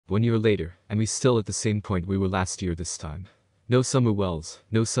1 year later, and we still at the same point we were last year this time. No Summer Wells,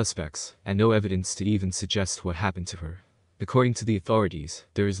 no suspects, and no evidence to even suggest what happened to her. According to the authorities,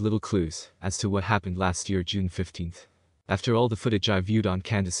 there is little clues as to what happened last year June 15th. After all the footage I viewed on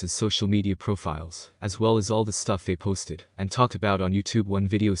Candace's social media profiles, as well as all the stuff they posted and talked about on YouTube, one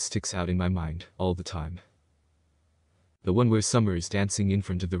video sticks out in my mind all the time. The one where Summer is dancing in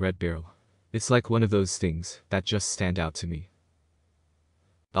front of the red barrel. It's like one of those things that just stand out to me.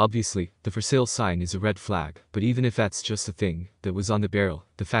 Obviously, the for sale sign is a red flag, but even if that's just a thing that was on the barrel,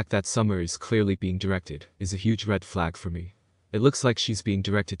 the fact that Summer is clearly being directed is a huge red flag for me. It looks like she's being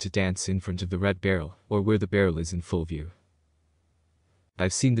directed to dance in front of the red barrel, or where the barrel is in full view.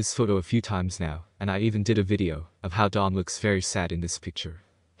 I've seen this photo a few times now, and I even did a video of how Don looks very sad in this picture.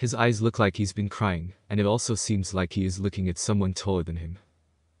 His eyes look like he's been crying, and it also seems like he is looking at someone taller than him.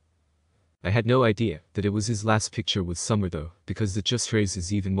 I had no idea that it was his last picture with Summer though, because it just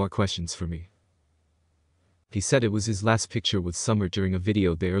raises even more questions for me. He said it was his last picture with Summer during a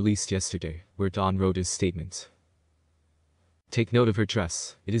video they released yesterday, where Don wrote his statements. Take note of her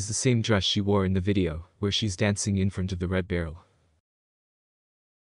dress. It is the same dress she wore in the video, where she's dancing in front of the red barrel.